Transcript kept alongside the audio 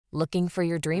Looking for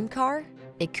your dream car?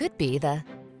 It could be the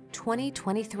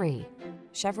 2023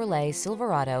 Chevrolet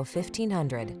Silverado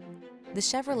 1500. The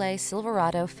Chevrolet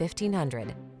Silverado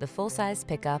 1500, the full-size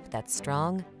pickup that's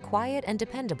strong, quiet, and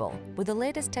dependable, with the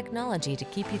latest technology to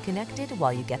keep you connected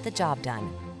while you get the job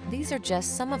done. These are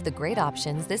just some of the great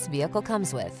options this vehicle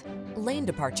comes with: lane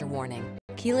departure warning,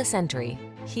 keyless entry,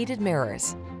 heated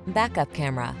mirrors, backup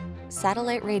camera,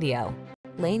 satellite radio,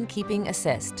 lane keeping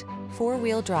assist,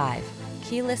 four-wheel drive,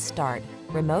 keyless start,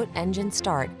 remote engine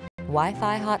start,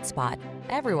 Wi-Fi hotspot.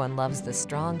 Everyone loves the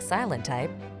strong, silent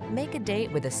type. Make a date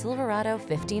with a Silverado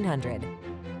 1500.